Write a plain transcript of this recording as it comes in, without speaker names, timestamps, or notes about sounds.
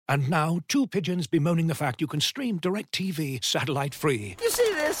And now, two pigeons bemoaning the fact you can stream DirecTV satellite-free. You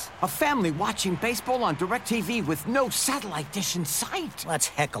see this? A family watching baseball on DirecTV with no satellite dish in sight. Let's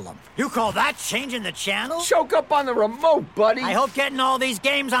heckle them. You call that changing the channel? Choke up on the remote, buddy. I hope getting all these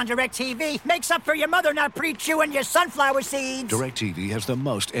games on DirecTV makes up for your mother not pre-chewing your sunflower seeds. DirecTV has the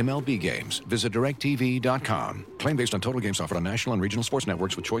most MLB games. Visit DirecTV.com. Claim based on total games offered on national and regional sports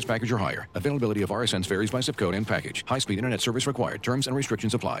networks with choice package or higher. Availability of RSNs varies by zip code and package. High-speed internet service required. Terms and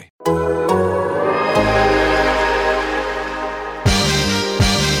restrictions apply. I'm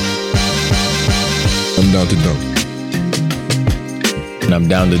down to dunk. And I'm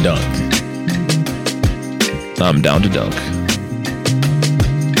down to dunk. I'm down to dunk.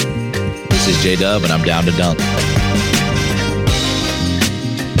 This is J-Dub, and I'm down to dunk.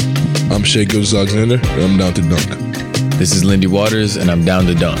 I'm Shai Gilgeous-Alexander, and I'm down to dunk. This is Lindy Waters, and I'm down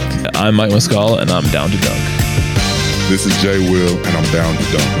to dunk. I'm Mike Muscala, and I'm down to dunk. This is Jay Will, and I'm down to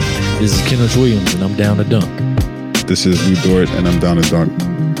dunk. This is Kenneth Williams, and I'm down to dunk. This is Lou Dort, and I'm down to dunk.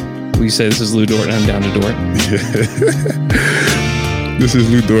 Will you say this is Lou Dort, and I'm down to Dort? This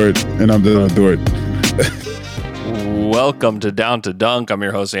is Lou Dort, and I'm down to Dort. Welcome to Down to Dunk. I'm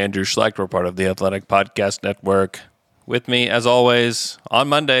your host, Andrew Schlecht. We're part of the Athletic Podcast Network. With me, as always, on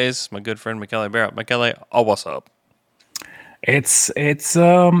Mondays, my good friend Michele Barrett. Michele, oh, what's up? It's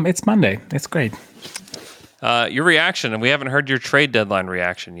Monday. It's great. Your reaction, and we haven't heard your trade deadline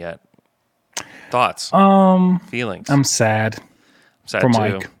reaction yet. Thoughts? Feelings? I'm sad. Sad for too.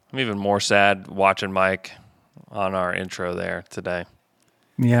 Mike. I'm even more sad watching Mike on our intro there today.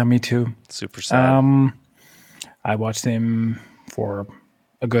 Yeah, me too. Super sad. I watched him for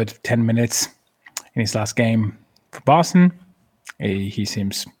a good 10 minutes in his last game for Boston. He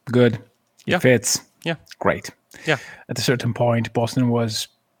seems good. He fits. Yeah. Great. Yeah. At a certain point, Boston was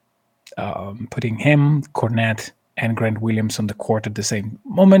putting him, Cornette, and Grant Williams on the court at the same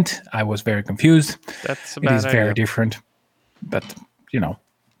moment. I was very confused. That's a It bad is idea. very different. But,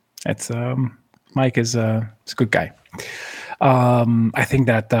 it's Mike is a good guy. I think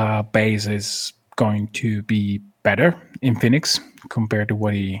that Baze is going to be better in Phoenix compared to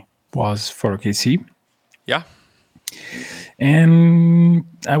what he was for OKC. Yeah. And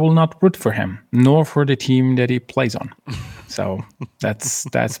I will not root for him, nor for the team that he plays on. So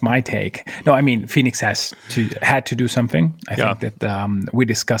that's my take. No, I mean Phoenix had to do something. I think that we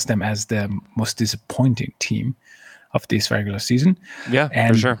discussed them as the most disappointing team of this regular season. Yeah,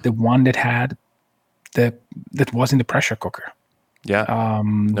 and for sure. The one that was in the pressure cooker. Yeah,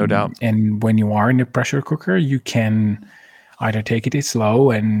 no doubt. And when you are in the pressure cooker, you can either take it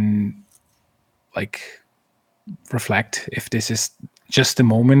slow and reflect if this is just a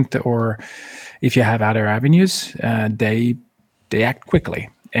moment, or if you have other avenues. They act quickly,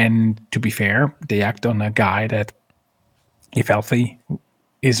 and to be fair, they act on a guy that, if healthy,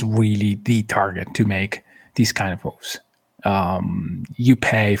 is really the target to make these kind of moves. You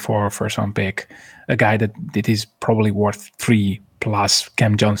pay for a first round pick, a guy that is probably worth 3+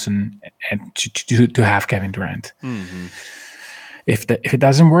 Cam Johnson, and to have Kevin Durant. Mm-hmm. If it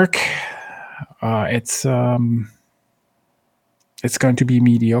doesn't work, it's going to be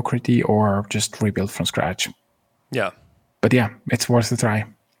mediocrity or just rebuild from scratch. Yeah. But yeah, it's worth a try.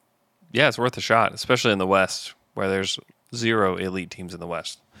 Yeah, it's worth a shot, especially in the West, where there's 0 elite teams in the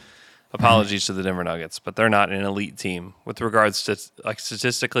West. Apologies to the Denver Nuggets, but they're not an elite team. With regards to,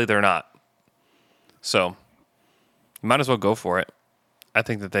 statistically, they're not. So, you might as well go for it. I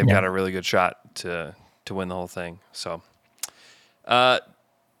think that they've got a really good shot to win the whole thing. So, the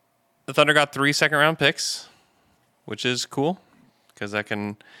Thunder got 3 second-round picks, which is cool, because that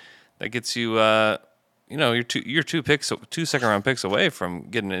gets you, you're two second-round picks away from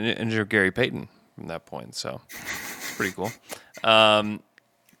getting an injured Gary Payton from that point. So, it's pretty cool.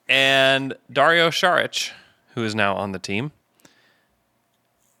 And Dario Saric, who is now on the team.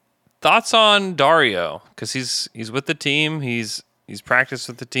 Thoughts on Dario? Because he's with the team. He's practiced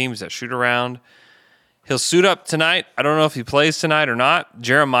with the team. He's at shoot around. He'll suit up tonight. I don't know if he plays tonight or not.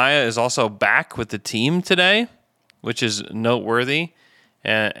 Jeremiah is also back with the team today, which is noteworthy.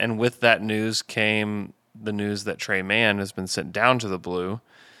 And with that news came the news that Trey Mann has been sent down to the Blue.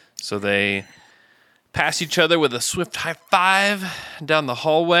 So they pass each other with a swift high five down the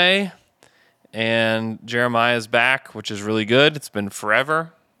hallway. And Jeremiah's back, which is really good. It's been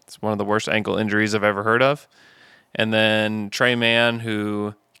forever. It's one of the worst ankle injuries I've ever heard of. And then Trey Mann,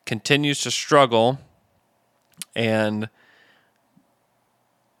 who continues to struggle, and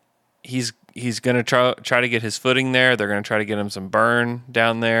he's going to try to get his footing there. They're going to try to get him some burn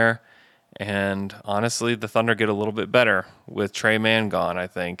down there. And honestly, the Thunder get a little bit better with Trey Mann gone, I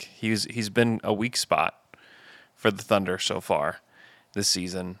think. He's been a weak spot for the Thunder so far. this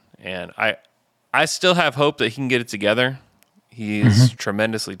season, and I still have hope that he can get it together. He is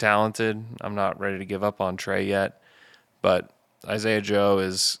tremendously talented. I'm not ready to give up on Trey yet, but Isaiah Joe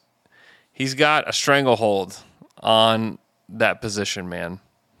he's got a stranglehold on that position, man.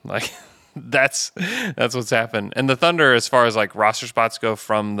 Like that's what's happened. And the Thunder, as far as like roster spots go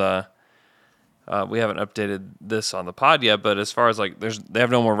from the we haven't updated this on the pod yet, but as far as like they have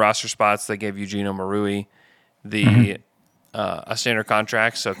no more roster spots. They gave Eugene Omoruyi a standard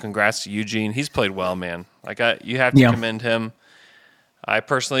contract, so congrats to Eugene. He's played well, man. Like you have to commend him. I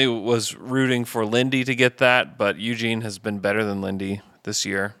personally was rooting for Lindy to get that, but Eugene has been better than Lindy this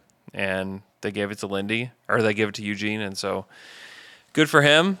year, and they gave it to Eugene, and so good for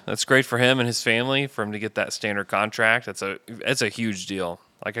him. That's great for him and his family for him to get that standard contract. It's a huge deal.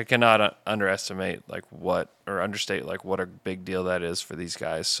 Like I cannot underestimate understate like what a big deal that is for these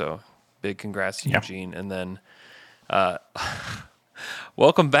guys. So big congrats to Eugene, and then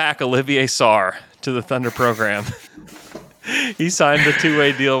welcome back Olivier Sarr to the Thunder program. He signed a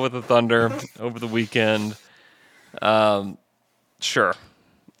 2-way deal with the Thunder over the weekend. Sure,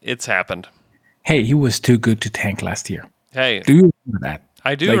 it's happened. Hey, he was too good to tank last year. Hey, do you remember that?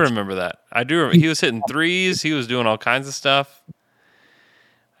 I do remember that. I do remember. He was hitting threes. He was doing all kinds of stuff.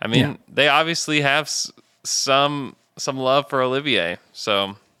 I mean, they obviously have some love for Olivier.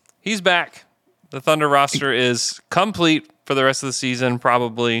 So he's back. The Thunder roster is complete for the rest of the season,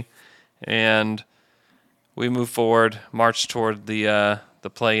 probably. And we move forward, march toward the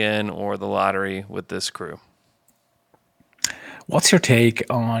play-in or the lottery with this crew. What's your take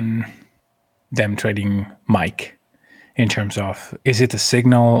on them trading Mike in terms of, is it a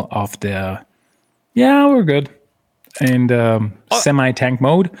signal of we're good and semi-tank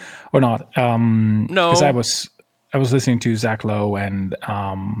mode or not? No. Because I was listening to Zach Lowe and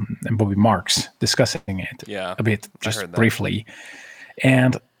Bobby Marks discussing it a bit, just briefly.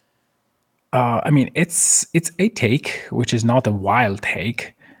 And I mean, it's a take, which is not a wild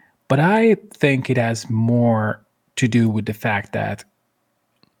take, but I think it has more to do with the fact that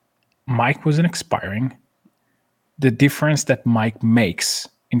Mike wasn't expiring. The difference that Mike makes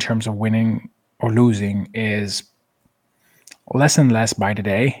in terms of winning or losing is less and less by the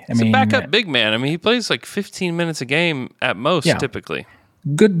day. He's a backup big man. I mean, he plays like 15 minutes a game at most, typically.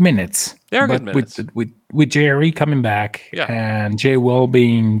 Good minutes. They are good minutes. With JRE coming back and Jay Will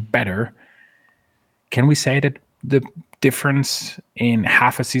being better, can we say that the difference in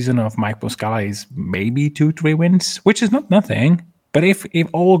half a season of Mike Muscala is maybe 2-3 wins, which is not nothing, but if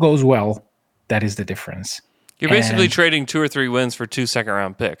all goes well, that is the difference. You're basically trading 2 or 3 wins for 2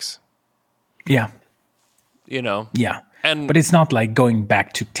 second-round picks. Yeah. You know? Yeah. But it's not like going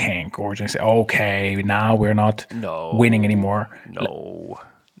back to tank or just, okay, now we're not winning anymore. No.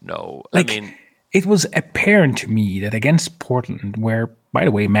 Like, I mean, it was apparent to me that against Portland, where, by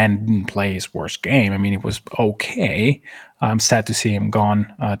the way, man didn't play his worst game. I mean, it was okay. I'm sad to see him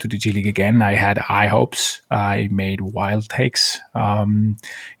gone to the G League again. I had high hopes. I made wild takes in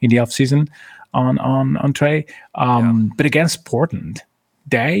the offseason on Trey. But against Portland,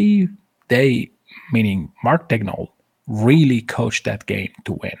 they meaning Mark Daigneault, really coached that game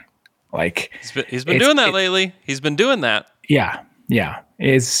to win. Like he's been doing that lately. He's been doing that. Yeah.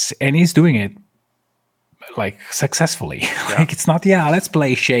 And he's doing it like successfully. Like it's not, let's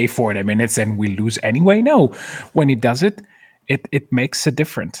play Shea 40 minutes and we lose anyway. No, when he does it, it makes a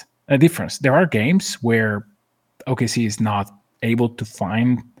difference. There are games where OKC is not able to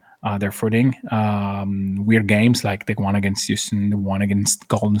find their footing. Weird games like the one against Houston, the one against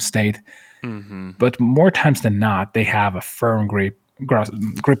Golden State. Mm-hmm. But more times than not, they have a firm grip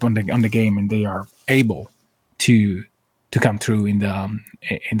on the game, and they are able to come through in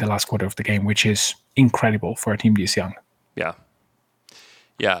the last quarter of the game, which is incredible for a team this young. Yeah.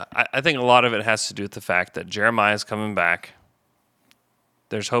 I think a lot of it has to do with the fact that Jeremiah's coming back.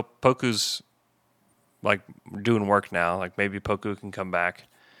 There's hope. Poku's like doing work now. Like maybe Poku can come back,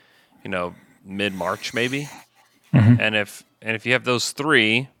 mid-March maybe. Mm-hmm. And if you have those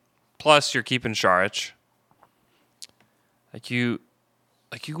 3, plus you're keeping Šarić, you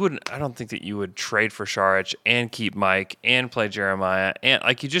wouldn't. I don't think that you would trade for Šarić and keep Mike and play Jeremiah, and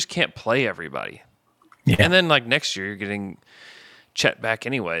you just can't play everybody. Yeah. And then next year you're getting Chet back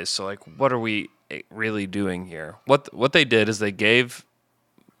anyways. So what are we really doing here? What they did is they gave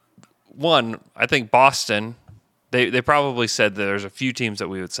one. I think Boston. They probably said that there's a few teams that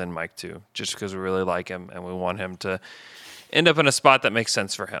we would send Mike to just because we really like him and we want him to end up in a spot that makes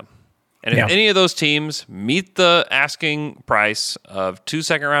sense for him. And if any of those teams meet the asking price of 2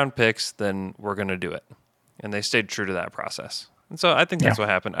 second-round picks, then we're going to do it. And they stayed true to that process. And so I think that's what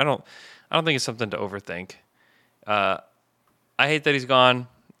happened. I don't think it's something to overthink. I I hate that he's gone.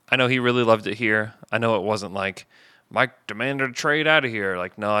 I know he really loved it here. I know it wasn't like Mike demanded a trade out of here.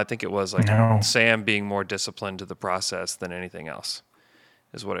 Like, no, I think it was like Sam being more disciplined to the process than anything else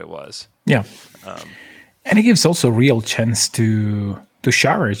is what it was. Yeah. And it gives also real chance to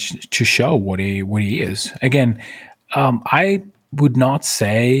Saric to show what he is. Again, I would not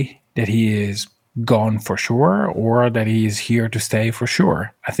say that he is gone for sure or that he is here to stay for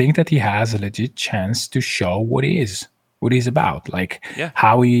sure. I think that he has a legit chance to show what he's about, like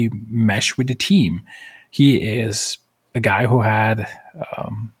how he meshed with the team. He is a guy who had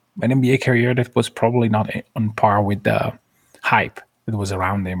an NBA career that was probably not on par with the hype that was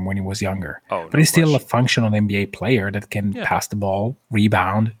around him when he was younger. But he's still a functional NBA player that can pass the ball,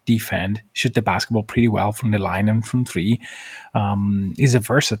 rebound, defend, shoot the basketball pretty well from the line and from three. He's a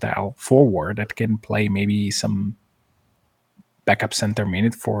versatile forward that can play maybe some backup center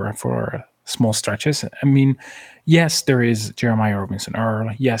minute for small stretches. I mean, yes, there is Jeremiah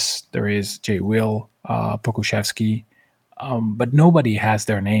Robinson-Earl. Yes, there is Jay Will, Pokusevski. But nobody has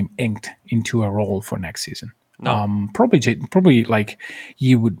their name inked into a role for next season. No. Probably like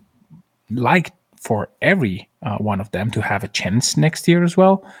you would like for every one of them to have a chance next year as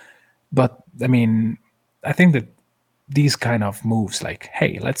well. But I mean, I think that these kind of moves, like,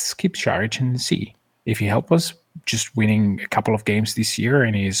 hey, let's keep Saric and see if he help us just winning a couple of games this year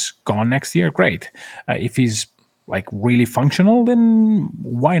and he's gone next year. Great. If he's like really functional, then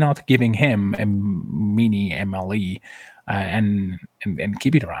why not giving him a mini MLE and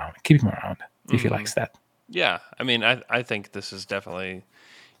keep him around if he likes that. Yeah, I mean, I think this is definitely,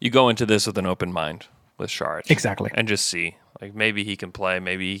 you go into this with an open mind with Saric. Exactly. And just see, like, maybe he can play,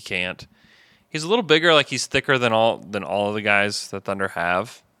 maybe he can't. He's a little bigger, like he's thicker than all of the guys that Thunder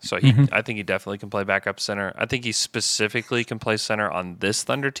have. So I think he definitely can play backup center. I think he specifically can play center on this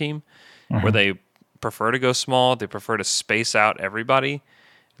Thunder team where they prefer to go small, they prefer to space out everybody,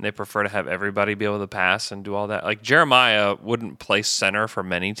 and they prefer to have everybody be able to pass and do all that. Like Jeremiah wouldn't play center for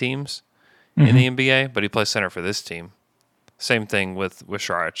many teams in the NBA, but he plays center for this team. Same thing with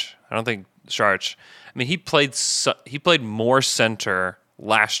Saric. I don't think Saric. I mean, he played more center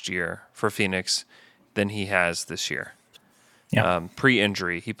last year for Phoenix than he has this year. Yeah.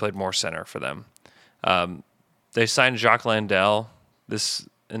 Pre-injury, he played more center for them. They signed Jacques Landale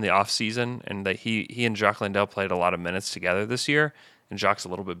in the offseason, and he and Jacques Landale played a lot of minutes together this year. And Jacques a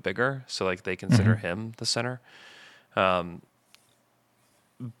little bit bigger, so like they consider him the center.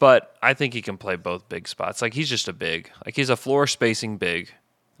 But I think he can play both big spots. Like he's just a big. Like he's a floor spacing big.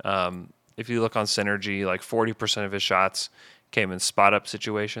 If you look on Synergy, like 40% of his shots came in spot up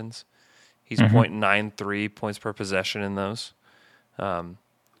situations. He's 0.93 points per possession in those,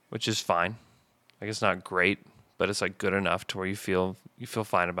 which is fine. Like it's not great, but it's like good enough to where you feel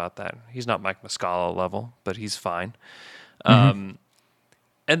fine about that. He's not Mike Muscala level, but he's fine.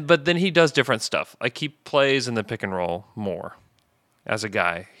 But then he does different stuff. Like he plays in the pick and roll more as a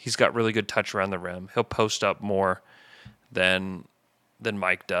guy. He's got really good touch around the rim. He'll post up more than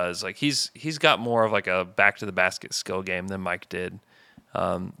Mike does. Like he's got more of like a back to the basket skill game than Mike did.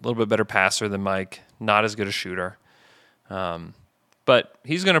 A little bit better passer than Mike. Not as good a shooter. But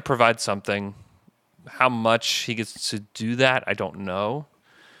he's going to provide something. How much he gets to do that, I don't know.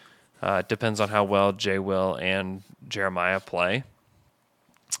 It depends on how well Jay Will and Jeremiah play.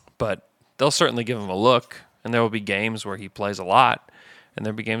 But they'll certainly give him a look, and there will be games where he plays a lot, and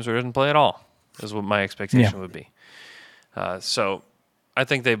there'll be games where he doesn't play at all, is what my expectation would be. So I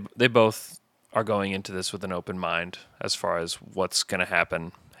think they both are going into this with an open mind as far as what's going to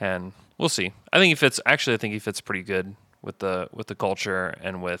happen, and we'll see. I think he fits. Actually, I think he fits pretty good with the culture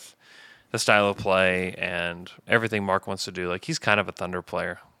and with the style of play and everything Mark wants to do. Like he's kind of a Thunder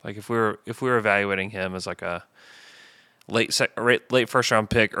player. Like if we were evaluating him as like a late first round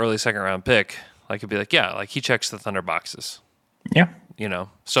pick, early second round pick, like it'd be like, yeah, like he checks the Thunder boxes. Yeah. You know,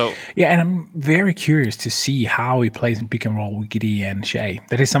 so yeah, and I'm very curious to see how he plays in pick and roll with Giddey and Shea.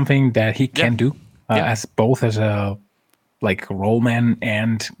 That is something that he can do as a like roll man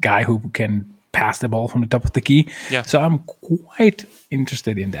and guy who can pass the ball from the top of the key. Yeah. So I'm quite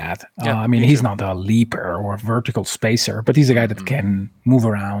interested in that. I mean, he's not a leaper or a vertical spacer, but he's a guy that can move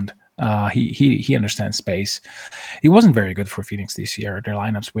around. He understands space. He wasn't very good for Phoenix this year. Their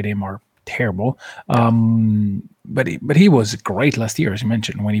lineups with him are terrible. But he was great last year, as you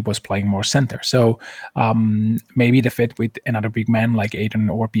mentioned, when he was playing more center. So maybe the fit with another big man like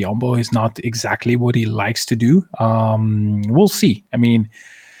Aiden or Biyombo is not exactly what he likes to do. We'll see. I mean,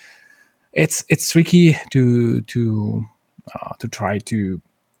 it's tricky to try to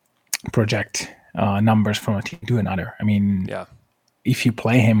project numbers from a team to another. I mean, if you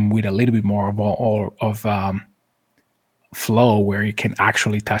play him with a little bit more flow where he can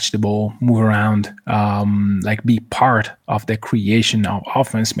actually touch the ball, move around, like be part of the creation of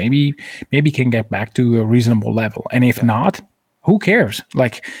offense, maybe can get back to a reasonable level. And if not, who cares?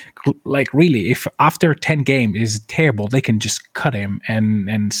 Like really, if after 10 games is terrible, they can just cut him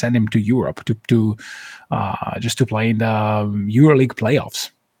and send him to Europe to just to play in the EuroLeague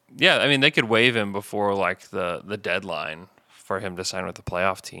playoffs. Yeah, I mean, they could waive him before like the deadline for him to sign with the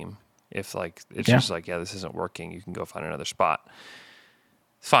playoff team. If like it's just like, this isn't working, you can go find another spot.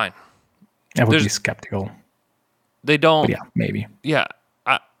 Fine. I would be skeptical. They don't. But yeah, maybe. Yeah,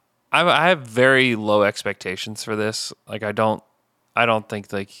 I have very low expectations for this. Like I don't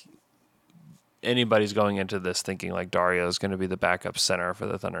think like anybody's going into this thinking like Dario is going to be the backup center for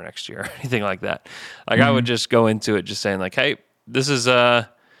the Thunder next year or anything like that. Like I would just go into it just saying like, hey, this is Svi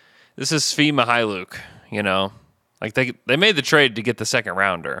Mykhailiuk, you know, like they made the trade to get the second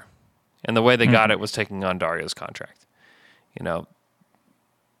rounder. And the way they got it was taking on Dario's contract. You know,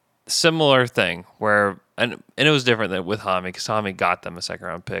 similar thing where, and it was different than with Hami, because Hami got them a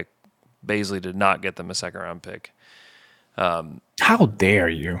second-round pick. Baisley did not get them a second-round pick. How dare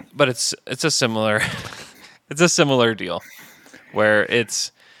you? But it's a similar it's a similar deal where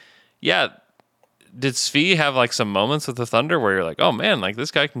it's, did Svi have like some moments with the Thunder where you're like, oh man, like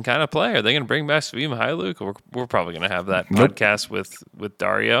this guy can kind of play? Are they going to bring back Svi Mykhailiuk? We're probably going to have that podcast with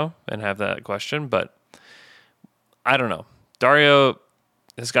Dario and have that question, but I don't know. Dario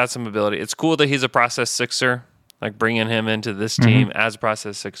has got some ability. It's cool that he's a process sixer, like bringing him into this team as a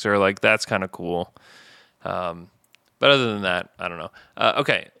process sixer, like that's kind of cool. But other than that, I don't know.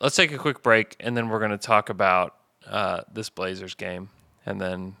 Okay, let's take a quick break, and then we're going to talk about this Blazers game, and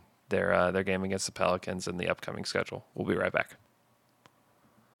then their game against the Pelicans and the upcoming schedule. We'll be right back.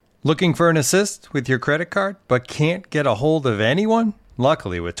 Looking for an assist with your credit card, but can't get a hold of anyone?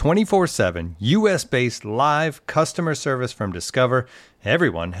 Luckily, with 24/7 U.S.-based live customer service from Discover,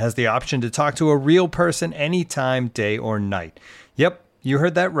 everyone has the option to talk to a real person anytime, day or night. Yep, you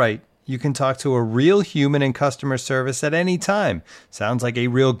heard that right. You can talk to a real human in customer service at any time. Sounds like a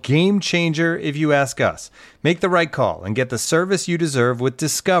real game changer if you ask us. Make the right call and get the service you deserve with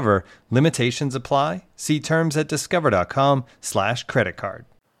Discover. Limitations apply. See terms at discover.com/creditcard.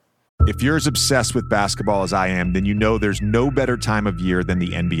 If you're as obsessed with basketball as I am, then you know there's no better time of year than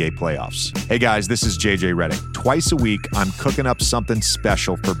the NBA playoffs. Hey guys, this is JJ Redick. Twice a week, I'm cooking up something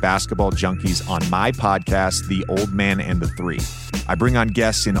special for basketball junkies on my podcast, The Old Man and the Three. I bring on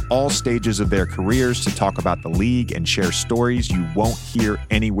guests in all stages of their careers to talk about the league and share stories you won't hear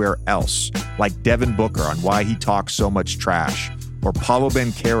anywhere else, like Devin Booker on why he talks so much trash, or Paolo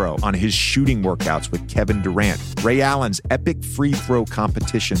Banchero on his shooting workouts with Kevin Durant, Ray Allen's epic free throw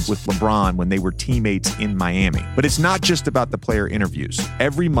competitions with LeBron when they were teammates in Miami. But it's not just about the player interviews.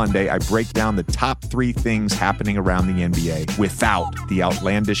 Every Monday, I break down the top 3 things happening around the NBA without the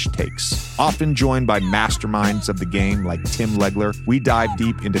outlandish takes. Often joined by masterminds of the game like Tim Legler, we dive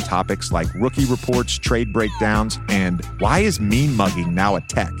deep into topics like rookie reports, trade breakdowns, and why is mean mugging now a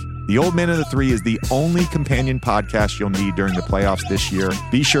tech? The Old Man and the Three is the only companion podcast you'll need during the playoffs this year.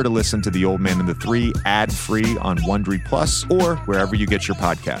 Be sure to listen to The Old Man and the Three ad-free on Wondery Plus or wherever you get your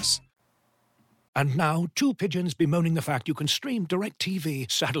podcasts. And now, 2 pigeons bemoaning the fact you can stream DirecTV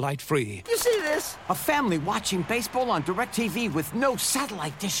satellite-free. You see this? A family watching baseball on DirecTV with no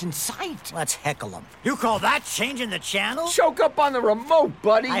satellite dish in sight. Let's heckle them. You call that changing the channel? Choke up on the remote,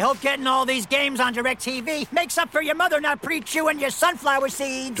 buddy. I hope getting all these games on DirecTV makes up for your mother not pre-chewing your sunflower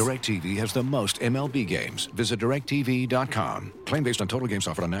seeds. DirecTV has the most MLB games. Visit DirecTV.com. Claim based on total games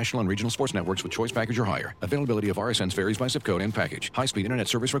offered on national and regional sports networks with choice package or higher. Availability of RSNs varies by zip code and package. High-speed internet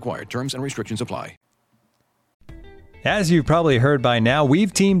service required. Terms and restrictions apply. As you've probably heard by now,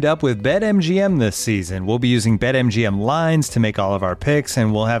 we've teamed up with BetMGM this season. We'll be using BetMGM lines to make all of our picks,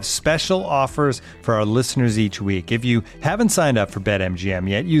 and we'll have special offers for our listeners each week. If you haven't signed up for BetMGM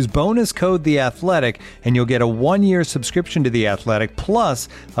yet, use bonus code The Athletic, and you'll get a 1-year subscription to The Athletic, plus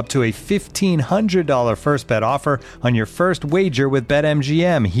up to a $1,500 first bet offer on your first wager with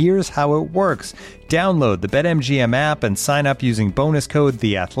BetMGM. Here's how it works. Download the BetMGM app and sign up using bonus code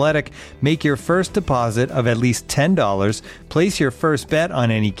The Athletic. Make your first deposit of at least $10. Place your first bet on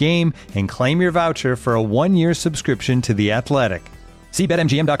any game and claim your voucher for a 1-year subscription to The Athletic. See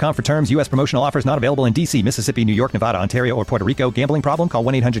BetMGM.com for terms. U.S. promotional offers not available in D.C., Mississippi, New York, Nevada, Ontario, or Puerto Rico. Gambling problem? Call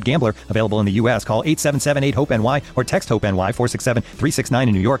 1-800-GAMBLER. Available in the U.S. Call 877-8-HOPE-NY or text HOPE-NY 467-369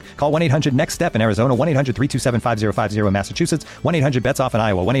 in New York. Call 1-800-NEXT-STEP in Arizona. 1-800-327-5050 in Massachusetts. 1-800-BETS-OFF in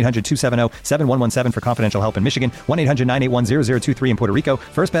Iowa. 1-800-270-7117 for confidential help in Michigan. 1-800-981-0023 in Puerto Rico.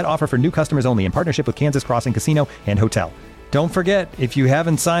 First bet offer for new customers only in partnership with Kansas Crossing Casino and Hotel. Don't forget, if you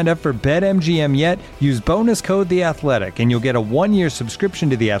haven't signed up for BetMGM yet, use bonus code The Athletic, and you'll get a 1-year subscription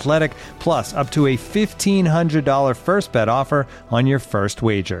to The Athletic, plus up to a $1,500 first bet offer on your first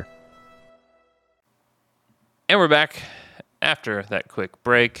wager. And we're back after that quick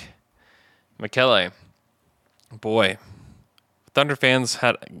break. Michele, boy, Thunder fans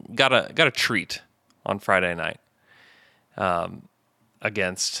got a treat on Friday night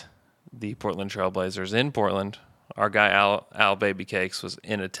against the Portland Trailblazers in Portland. Our guy Al Baby Cakes was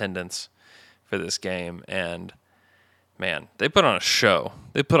in attendance for this game, and man, they put on a show.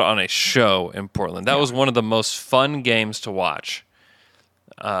 They put on a show in Portland. That was one of the most fun games to watch.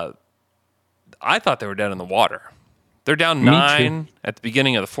 I thought they were dead in the water. They're down 9 at the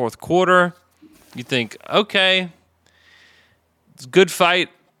beginning of the fourth quarter. You think, okay, it's a good fight.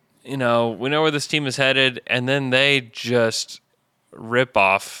 You know, we know where this team is headed, and then they just rip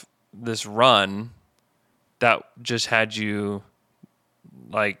off this run that just had you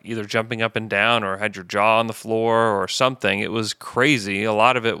like either jumping up and down or had your jaw on the floor or something. It was crazy. A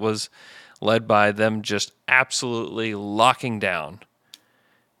lot of it was led by them just absolutely locking down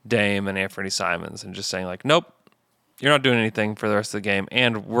Dame and Anthony Simons and just saying like, nope, you're not doing anything for the rest of the game,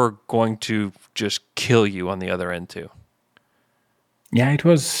 and we're going to just kill you on the other end too. Yeah, it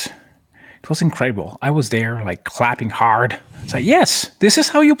was incredible. I was there, like clapping hard. It's like, yes, this is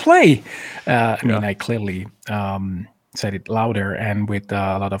how you play. I mean, I clearly said it louder and with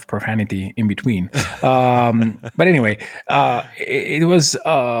a lot of profanity in between. But anyway, it was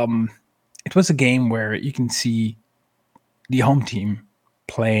a game where you can see the home team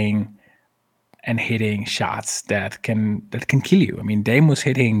playing and hitting shots that can kill you. I mean, Dame was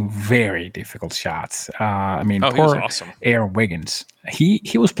hitting very difficult shots. I mean, poor awesome. Aaron Wiggins.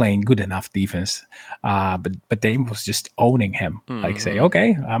 He was playing good enough defense, but Dame was just owning him. Mm-hmm. Like, say,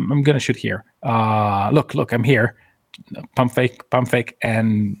 okay, I'm gonna shoot here. Look, I'm here. Pump fake,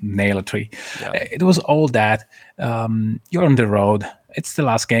 and nail a three. Yeah. It was all that. You're on the road. It's the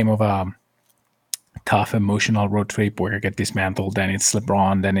last game of a tough emotional road trip where you get dismantled. Then it's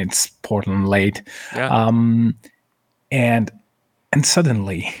LeBron. Then it's Portland late. Yeah. And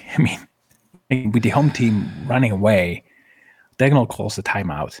suddenly, I mean, with the home team running away, Dagnall calls the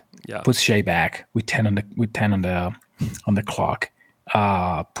timeout. Yeah. Puts Shea back with 10 on the clock.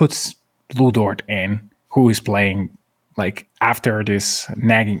 Puts Lou Dort in, who is playing like after this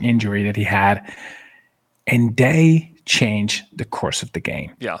nagging injury that he had, and they change the course of the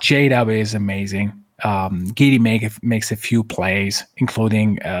game. Yeah. J-Dub is amazing. Giddey makes a few plays,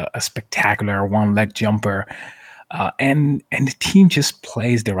 including a spectacular one-leg jumper. And the team just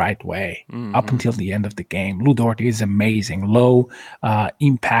plays the right way up until the end of the game. Lou Dort is amazing. Low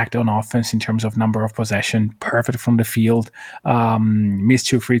impact on offense in terms of number of possession. Perfect from the field. Missed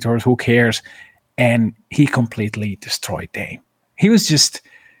 2 free throws. Who cares? And he completely destroyed Dame. He was just,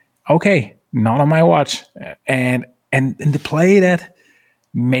 okay, not on my watch. And the play that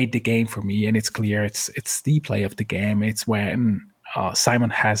made the game for me, and it's clear, it's the play of the game. It's when Simon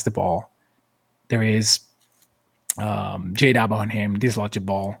has the ball. There is J-Dub on him, dislodge the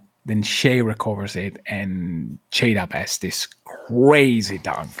ball. Then Shea recovers it, and J-Dub has this crazy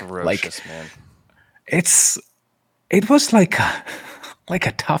dunk. Ferocious, man. It was like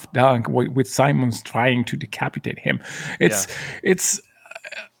a tough dunk with Simons trying to decapitate him. It's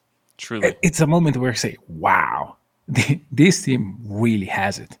truly. It's a moment where I say, wow, this team really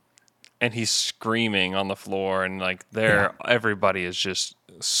has it. And he's screaming on the floor, and like everybody is just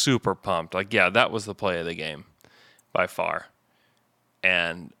super pumped. Like, yeah, that was the play of the game by far.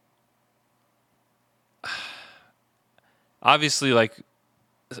 And obviously, like,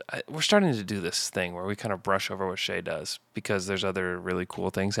 we're starting to do this thing where we kind of brush over what Shea does because there's other really cool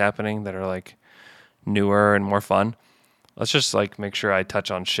things happening that are like newer and more fun. Let's just like make sure I touch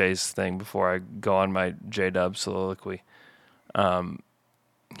on Shea's thing before I go on my J-Dub soliloquy.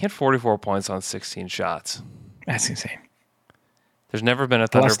 He had 44 points on 16 shots. That's insane. There's never been a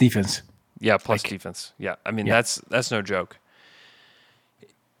Thunder... Plus defense. Yeah, plus defense. Yeah, I mean, that's no joke.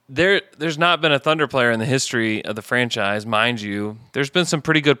 There's not been a Thunder player in the history of the franchise, mind you. There's been some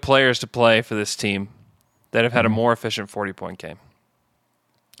pretty good players to play for this team that have had a more efficient 40-point game.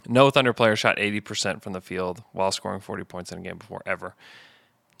 No Thunder player shot 80% from the field while scoring 40 points in a game before, ever.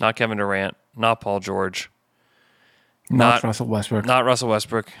 Not Kevin Durant, not Paul George. Not Russell Westbrook. Not Russell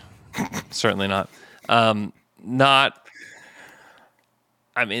Westbrook. Certainly not. I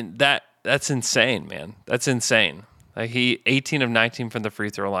mean, that's insane, man. That's insane. Like, he 18 of 19 from the free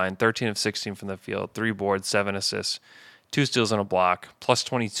throw line, 13 of 16 from the field, 3 boards, 7 assists, 2 steals and a block, plus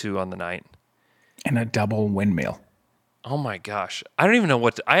 22 on the night. And a double windmill. Oh my gosh. I don't even know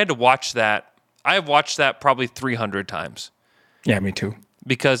I had to watch that. I have watched that probably 300 times. Yeah, me too.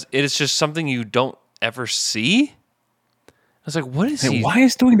 because it is just something you don't ever see. I was like, what is he? Why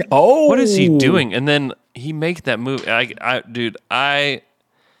is doing that? Oh, what is he doing? And then he make that move.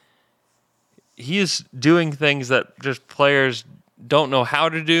 He is doing things that just players don't know how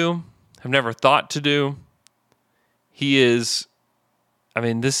to do, have never thought to do. He is, I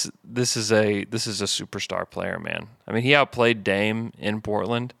mean, this is a superstar player, man. I mean, he outplayed Dame in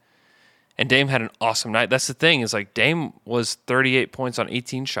Portland, and Dame had an awesome night. That's the thing, is like Dame was 38 points on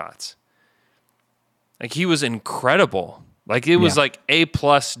 18 shots. Like, he was incredible. Like, it was like A+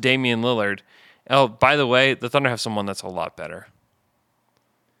 Damian Lillard. Oh, by the way, the Thunder have someone that's a lot better.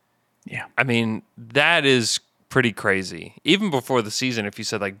 Yeah. I mean, that is pretty crazy. Even before the season, if you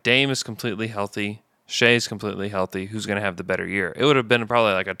said, like, Dame is completely healthy, Shea's completely healthy, who's going to have the better year? It would have been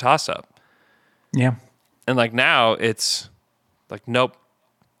probably like a toss-up. Yeah. And, like, now it's like, nope.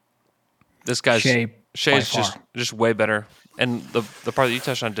 This guy's Shea's just way better. And the part that you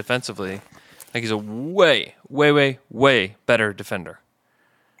touched on defensively, like, he's a way, way, way, way better defender.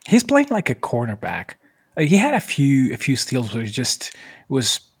 He's playing like a cornerback. He had a few steals where he just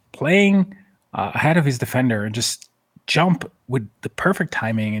was playing ahead of his defender and just jump with the perfect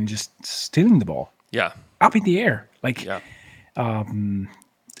timing and just stealing the ball. Yeah. Up in the air. Like, yeah.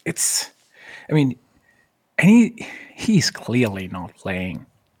 It's, I mean, and he's clearly not playing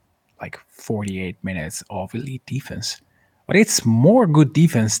like 48 minutes of elite defense, but it's more good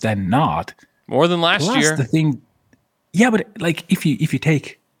defense than not. More than last year. The thing, yeah, but like if you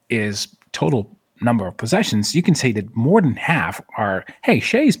take his total number of possessions, you can say that more than half are, hey,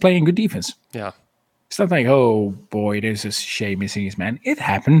 Shea's playing good defense. Yeah. It's not like, oh boy, there's this Shea missing his man. It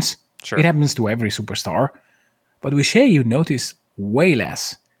happens. Sure. It happens to every superstar. But with Shea, you notice way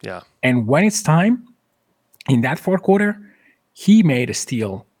less. Yeah. And when it's time, in that fourth quarter, he made a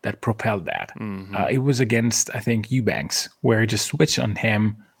steal that propelled that. Mm-hmm. It was against, I think, Eubanks, where he just switched on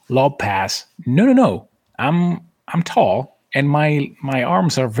him, lob pass. No. I'm tall, and my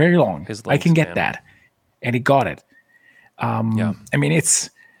arms are very long. I can get that. And he got it. I mean,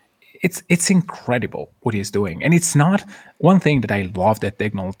 it's incredible what he's doing. And it's not one thing that I love that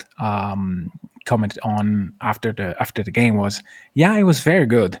Dignault commented on after the game was, yeah, it was very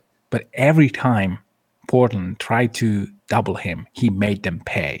good, but every time Portland tried to double him, he made them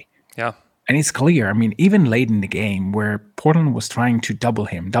pay. Yeah. And it's clear. I mean, even late in the game where Portland was trying to double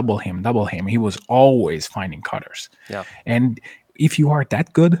him, he was always finding cutters. Yeah. And if you are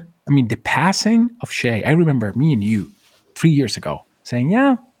that good, I mean, the passing of Shea, I remember me and you 3 years ago saying,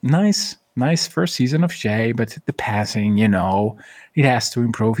 yeah, nice first season of Shea, but the passing, it has to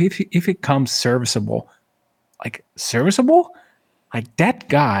improve. If it comes serviceable, like that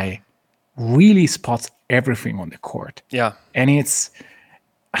guy really spots everything on the court. Yeah. And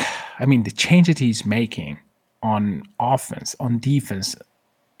the change that he's making on offense, on defense,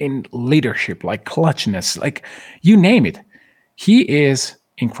 in leadership, like clutchness, like you name it, he is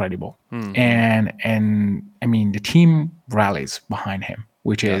incredible. Mm-hmm. And I mean, the team rallies behind him,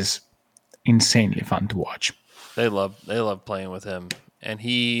 which is insanely fun to watch. They love playing with him, and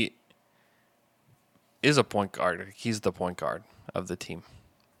he is a point guard. He's the point guard of the team.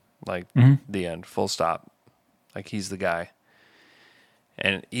 Like, the end, full stop. Like, he's the guy.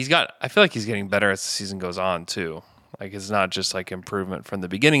 And I feel like he's getting better as the season goes on, too. Like, it's not just, like, improvement from the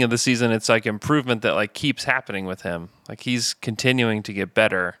beginning of the season. It's, like, improvement that, like, keeps happening with him. Like, he's continuing to get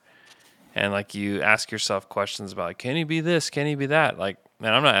better. And, like, you ask yourself questions about, like, can he be this? Can he be that? Like,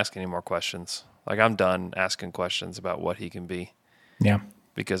 man, I'm not asking any more questions. Like, I'm done asking questions about what he can be. Yeah.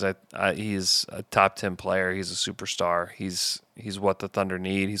 Because he's a top 10 player. He's a superstar. He's what the Thunder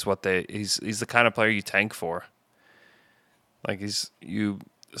need. He's the kind of player you tank for. Like, you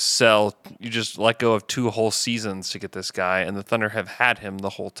just let go of 2 whole seasons to get this guy, and the Thunder have had him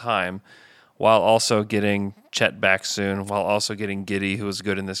the whole time, while also getting Chet back soon, while also getting Giddey, who was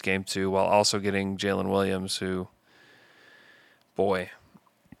good in this game too, while also getting Jalen Williams, who, boy,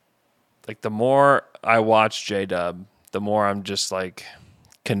 like, the more I watch J-Dub, the more I'm just, like,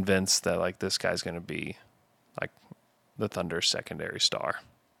 convinced that, like, this guy's going to be, like, the Thunder's secondary star.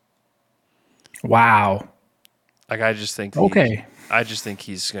 Wow. Like, I just think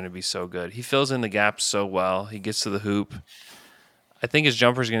he's going to be so good. He fills in the gaps so well. He gets to the hoop. I think his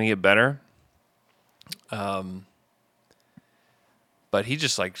jumper's going to get better. But he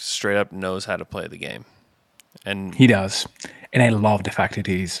just, like, straight up knows how to play the game. And he does. And I love the fact that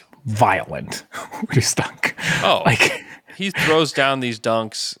he's violent with his dunk. Oh, like, he throws down these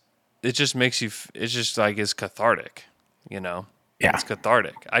dunks. It just makes you. It's just like it's cathartic, Yeah, it's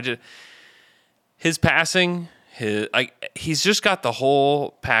cathartic. His passing, he's just got the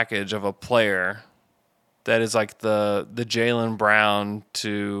whole package of a player that is like the Jaylen Brown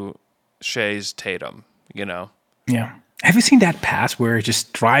to Shea's Tatum, you know? Yeah. Have you seen that pass where he's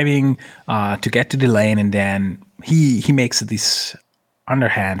just driving to get to the lane and then he makes this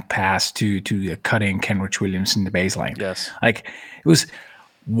underhand pass to cutting Kenrich Williams in the baseline? Yes. Like it was,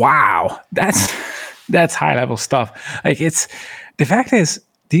 wow, that's high level stuff. Like it's, the fact is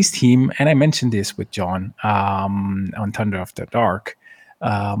this team, and I mentioned this with John on Thunder After Dark,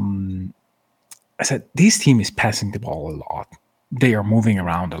 I said, this team is passing the ball a lot. They are moving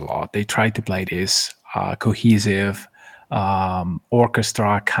around a lot. They try to play this cohesive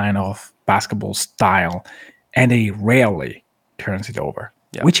orchestra kind of basketball style, and they rarely turns it over,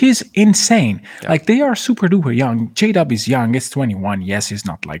 which is insane. Like they are super duper young. J-Dub is young. It's 21. Yes, he's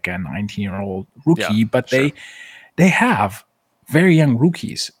not like a 19-year-old rookie, but they have very young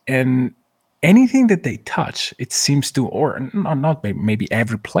rookies, and anything that they touch, it seems to, or not maybe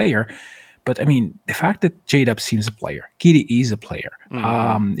every player, but I mean, the fact that J-Dub seems a player, Giddey is a player,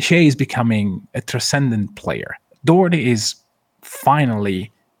 Shea is becoming a transcendent player. Dort is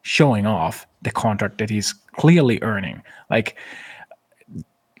finally showing off the contract that he's clearly earning. Like,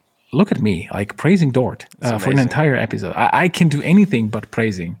 look at me, like praising Dort for an entire episode. I can do anything but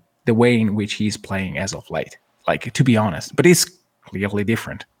praising the way in which he's playing as of late. Like, to be honest, but it's clearly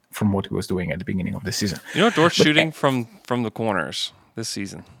different from what he was doing at the beginning of the season. You know what Dort's shooting from the corners this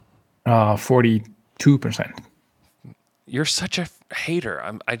season? 42%. You're such a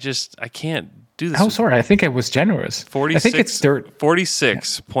hater. I can't do this. Oh, sorry. I think I was generous. 46, I think it's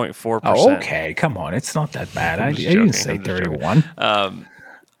 46.4%. Oh, okay. Come on. It's not that bad. I didn't say 31.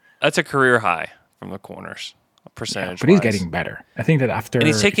 That's a career high from the corners, percentage. But he's getting better. I think that after and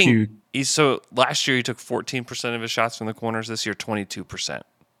he's taking. So last year he took 14% of his shots from the corners. This year, 22%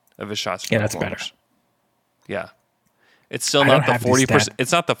 of his shots from the corners. That's better. Yeah. It's still not the 40%.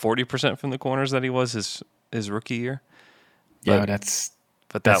 It's not the 40% from the corners that he was his rookie year. But, that's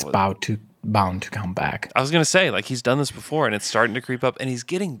bound to come back. I was gonna say, like, he's done this before, and it's starting to creep up, and he's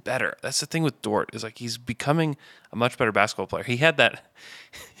getting better. That's the thing with Dort, is like he's becoming a much better basketball player. He had the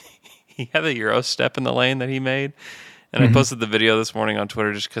Euro step in the lane that he made, and I posted the video this morning on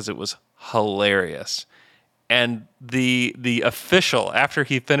Twitter just because it was hilarious. And the official, after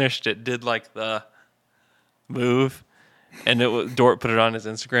he finished it, did like the move. And Dort put it on his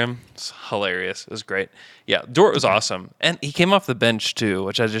Instagram. It's hilarious. It was great. Yeah, Dort was awesome, and he came off the bench too,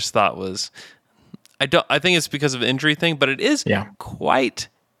 which I just thought was. I think it's because of an injury thing, but it is quite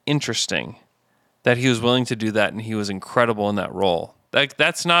interesting that he was willing to do that, and he was incredible in that role. Like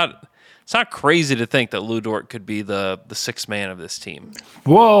it's not crazy to think that Lou Dort could be the sixth man of this team.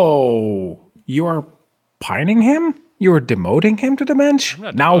 Whoa, you are pining him? You are demoting him to the bench?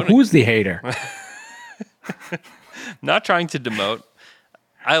 Now who's the hater? Not trying to demote.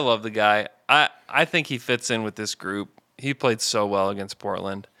 I love the guy. I think he fits in with this group. He played so well against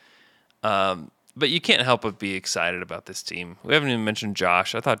Portland. But you can't help but be excited about this team. We haven't even mentioned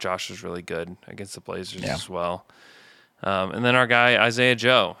Josh. I thought Josh was really good against the Blazers as well. And then our guy, Isaiah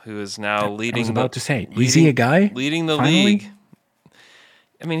Joe, who is now leading. I was about to say, is he a guy? Leading the league.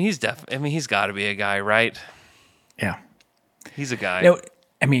 I mean, he's got to be a guy, right? Yeah. He's a guy. No,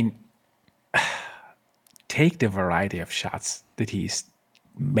 I mean, take the variety of shots that he's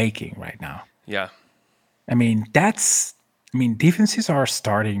making right now. Yeah. I mean, defenses are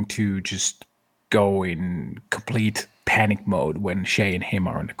starting to just go in complete panic mode when Shea and him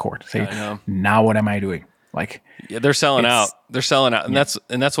are on the court. Say, now what am I doing? Like, yeah, they're selling out. They're selling out, and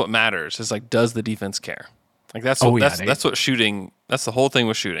that's what matters. Is like, does the defense care? Like that's what shooting. That's the whole thing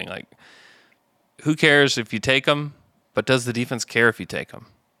with shooting. Like, who cares if you take them, but does the defense care if you take them?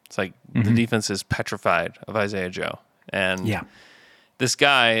 It's like the defense is petrified of Isaiah Joe, and this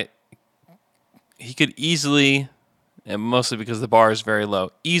guy, he could easily, and mostly because the bar is very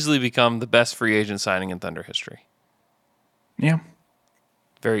low, easily become the best free agent signing in Thunder history. Yeah.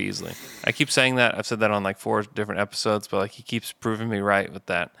 Very easily. I keep saying that. I've said that on like 4 different episodes, but like he keeps proving me right with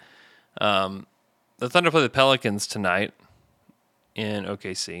that. The Thunder play the Pelicans tonight in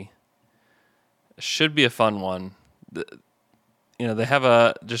OKC. Should be a fun one. They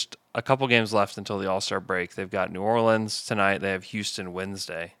have just a couple games left until the All-Star break. They've got New Orleans tonight. They have Houston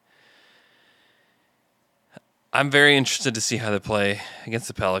Wednesday. I'm very interested to see how they play against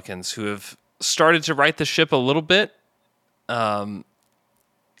the Pelicans, who have started to right the ship a little bit.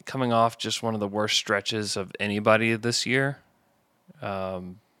 Coming off just one of the worst stretches of anybody this year.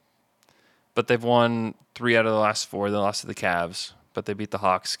 But they've won 3 out of the last 4. They lost to the Cavs, but they beat the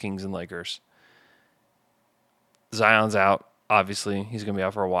Hawks, Kings, and Lakers. Zion's out, obviously. He's going to be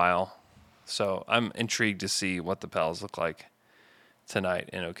out for a while. So I'm intrigued to see what the Pels look like. tonight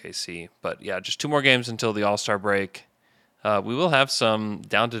in OKC. But yeah, just 2 more games until the All-Star break. We will have some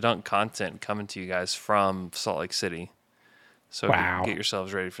Down to Dunk content coming to you guys from Salt Lake City. So get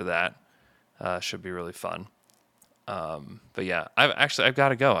yourselves ready for that. Should be really fun. But yeah, I've got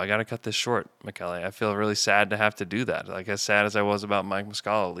to go. I got to cut this short, Michele. I feel really sad to have to do that. Like as sad as I was about Mike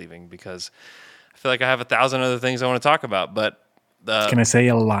Muscala leaving, because I feel like I have 1,000 other things I want to talk about. But can I say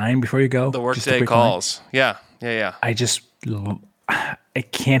a line before you go? The workday calls. Line? Yeah. I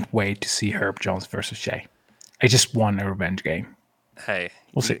can't wait to see Herb Jones versus Shea. I just won a revenge game. Hey,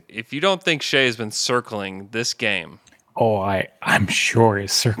 we'll see. If you don't think Shea has been circling this game, I'm sure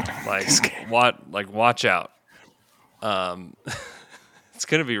he's circling this game. Watch out. It's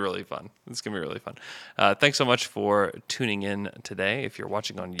going to be really fun. Thanks so much for tuning in today. If you're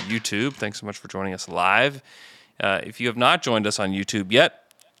watching on YouTube, thanks so much for joining us live. If you have not joined us on YouTube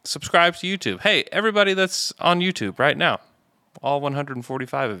yet, subscribe to YouTube. Hey, everybody that's on YouTube right now, all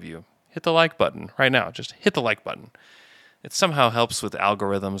 145 of you, hit the like button right now. Just hit the like button. It somehow helps with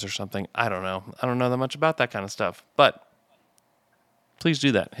algorithms or something. I don't know. I don't know that much about that kind of stuff. But please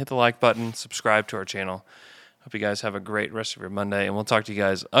do that. Hit the like button. Subscribe to our channel. Hope you guys have a great rest of your Monday. And we'll talk to you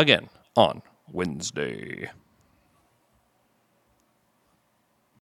guys again on Wednesday.